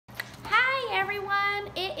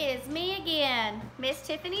It is me again, Miss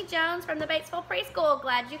Tiffany Jones from the Batesville Preschool.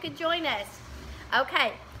 Glad you could join us.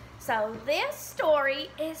 Okay, so this story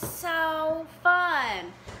is so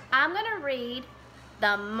fun. I'm going to read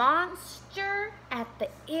the monster at the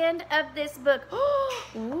end of this book.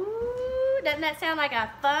 Ooh, doesn't that sound like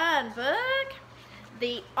a fun book?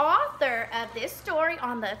 The author of this story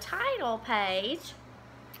on the title page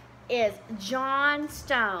is John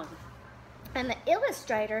Stone, and the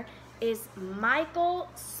illustrator is Michael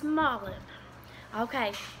Smollin.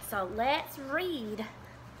 Okay, so let's read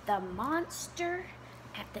the monster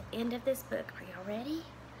at the end of this book. Are y'all ready?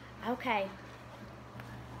 Okay.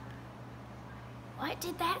 What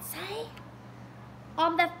did that say?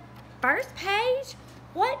 On the first page?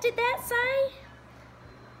 What did that say?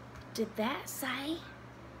 Did that say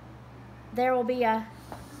there will be a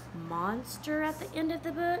monster at the end of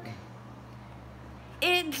the book?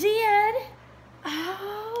 It did.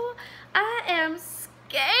 Oh, I am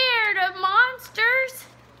scared of monsters.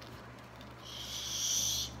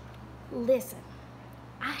 Shh. Listen,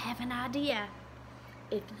 I have an idea.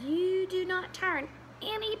 If you do not turn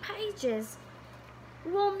any pages,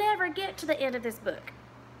 we'll never get to the end of this book.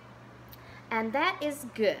 And that is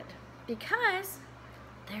good, because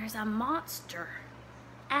there's a monster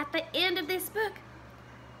at the end of this book.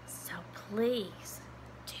 So please,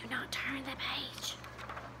 do not turn the page.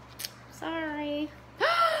 Sorry.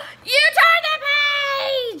 You turned the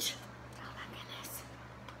page! Oh my goodness.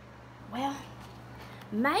 Well,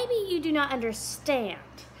 maybe you do not understand.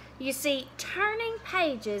 You see, turning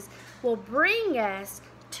pages will bring us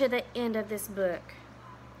to the end of this book.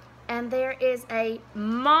 And there is a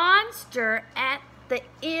monster at the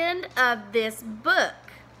end of this book.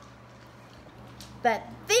 But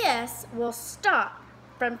this will stop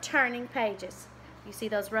from turning pages. You see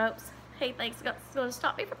those ropes? He thinks it's going to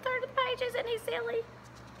stop me from turning pages, isn't he silly?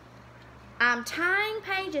 I'm tying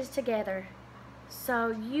pages together so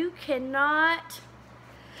you cannot...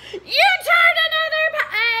 You turned another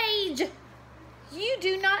page! You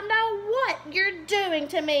do not know what you're doing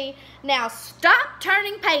to me. Now stop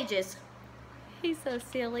turning pages. He's so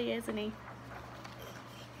silly, isn't he?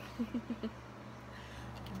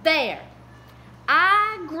 There.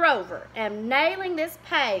 I, Grover, am nailing this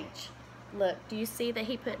page. Look, do you see that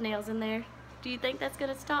he put nails in there? Do you think that's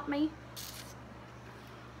going to stop me?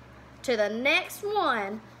 To the next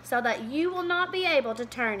one, so that you will not be able to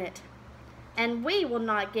turn it. And we will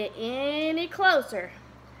not get any closer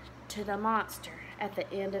to the monster at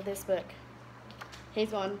the end of this book.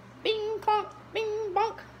 He's going bing, clonk, bing,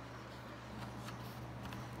 bonk.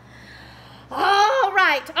 All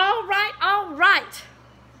right, all right, all right.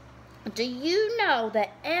 Do you know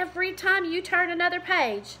that every time you turn another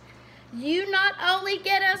page, you not only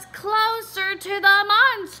get us closer to the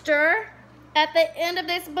monster at the end of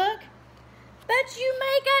this book, but you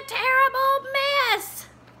make a terrible mess.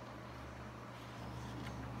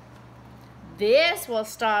 This will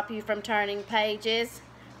stop you from turning pages.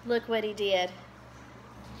 Look what he did.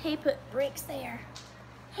 He put bricks there.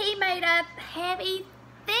 He made a heavy,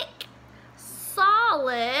 thick,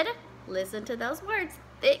 solid, listen to those words,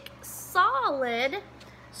 thick, solid,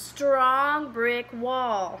 strong brick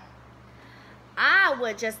wall. I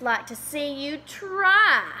would just like to see you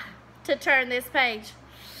try to turn this page.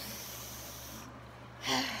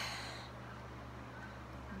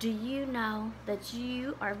 Do you know that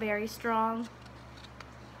you are very strong?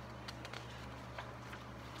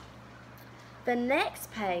 The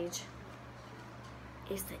next page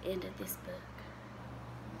is the end of this book.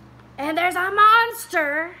 And there's a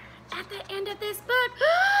monster at the end of this book.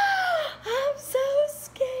 I'm so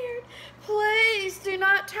scared. Please do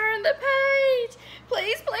not turn the page.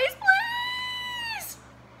 Please, please, please.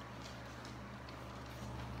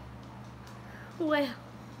 Well,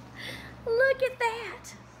 look at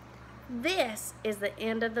that. This is the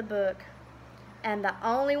end of the book. And the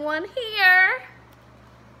only one here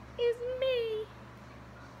is me.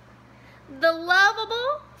 The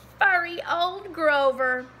lovable, furry old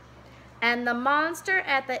Grover. And the monster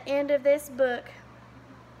at the end of this book.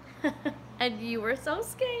 And you were so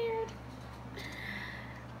scared.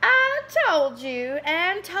 I told you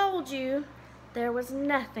and told you there was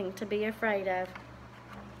nothing to be afraid of.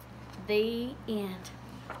 The end.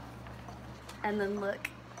 And then look.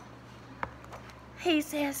 He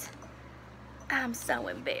says, I'm so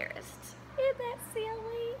embarrassed. Isn't that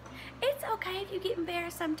silly? It's okay if you get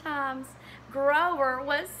embarrassed sometimes. Grover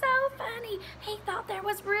was so funny. He thought there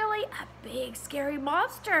was really a big scary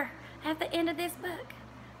monster at the end of this book.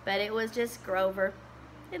 But it was just Grover.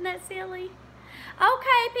 Isn't that silly?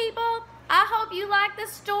 Okay, people, I hope you like the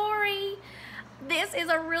story. This is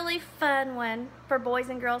a really fun one for boys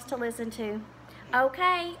and girls to listen to.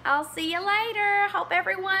 Okay, I'll see you later. Hope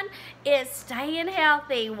everyone is staying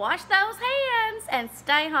healthy. Wash those hands and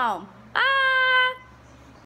stay home.